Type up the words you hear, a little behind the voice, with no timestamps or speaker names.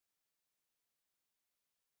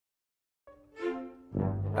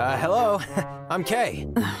Hello. I'm Kay.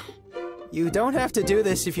 You don't have to do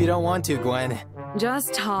this if you don't want to, Gwen.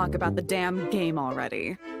 Just talk about the damn game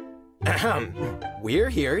already. We're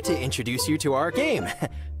here to introduce you to our game,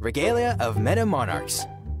 Regalia of Monarchs.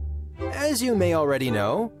 As you may already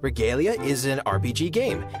know, Regalia is an RPG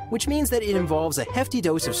game, which means that it involves a hefty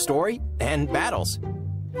dose of story and battles.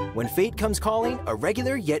 When fate comes calling, a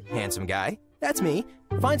regular yet handsome guy, that's me,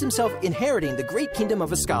 finds himself inheriting the great kingdom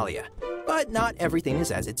of Regalia. But not everything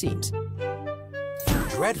is as it seems.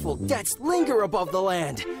 Dreadful debts linger above the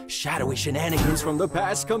land. Shadowy shenanigans from the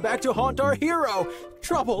past come back to haunt our hero.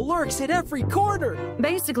 Trouble lurks at every corner.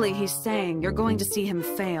 Basically, he's saying you're going to see him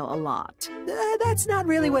fail a lot. That's not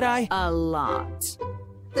really what I... A lot.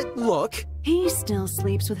 Look. He still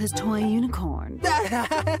sleeps with his toy unicorn.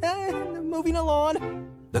 Moving along.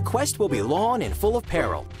 The quest will be long and full of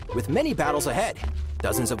peril, with many battles ahead.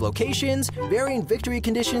 Dozens of locations, varying victory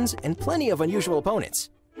conditions, and plenty of unusual opponents.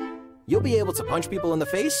 You'll be able to punch people in the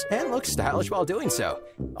face and look stylish while doing so,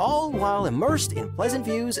 all while immersed in pleasant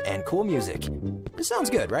views and cool music. This sounds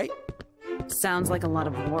good, right? Sounds like a lot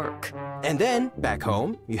of work. And then, back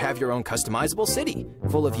home, you have your own customizable city,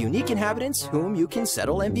 full of unique inhabitants whom you can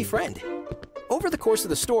settle and befriend. Over the course of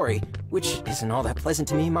the story, which isn't all that pleasant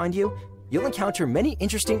to me, mind you, you'll encounter many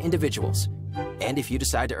interesting individuals. And if you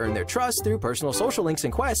decide to earn their trust through personal social links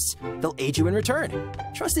and quests, they'll aid you in return.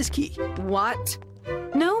 Trust is key. What?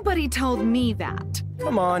 Nobody told me that.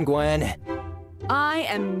 Come on, Gwen. I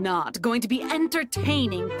am not going to be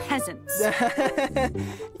entertaining peasants.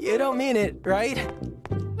 You don't mean it, right?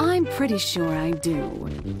 I'm pretty sure I do.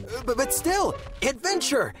 But still,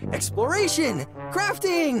 adventure, exploration,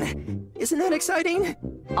 crafting. Isn't that exciting?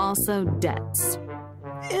 Also debts.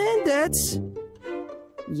 And debts.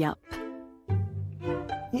 Yup.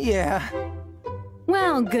 Yeah.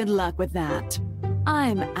 Well, good luck with that.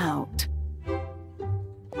 I'm out.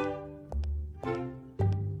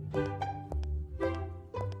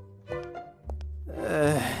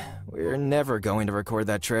 We're never going to record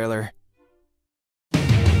that trailer.